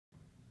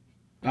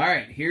All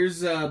right,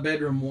 here's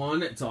bedroom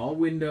 1. It's all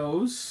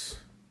windows.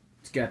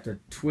 It's got the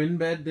twin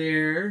bed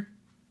there,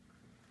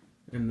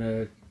 and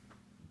the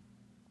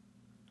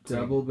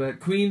double bed,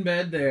 queen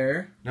bed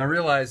there. Now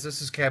realize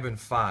this is cabin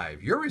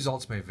 5. Your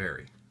results may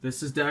vary.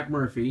 This is Doc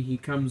Murphy. He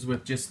comes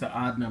with just the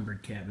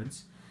odd-numbered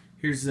cabins.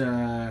 Here's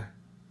a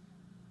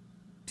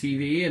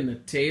TV and the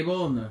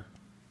table and the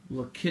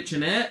little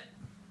kitchenette.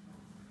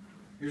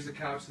 Here's the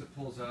couch that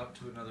pulls out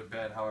to another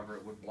bed. However,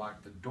 it would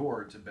block the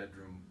door to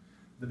bedroom,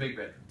 the big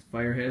bedroom.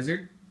 Fire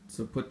hazard,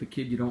 so put the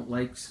kid you don't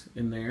likes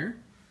in there.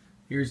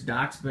 Here's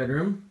Doc's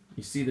bedroom.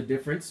 You see the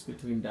difference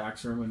between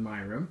Doc's room and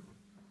my room.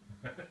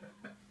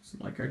 So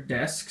like our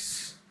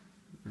desks.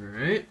 All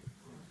right.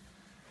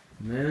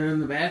 And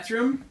then the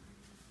bathroom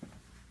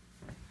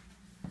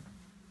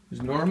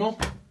is normal.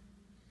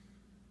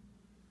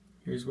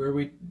 Here's where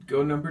we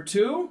go number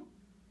 2.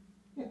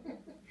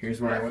 Here's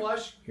where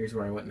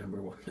I went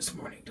number 1 this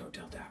morning. Don't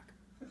tell Doc.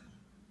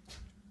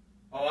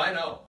 Oh, I know.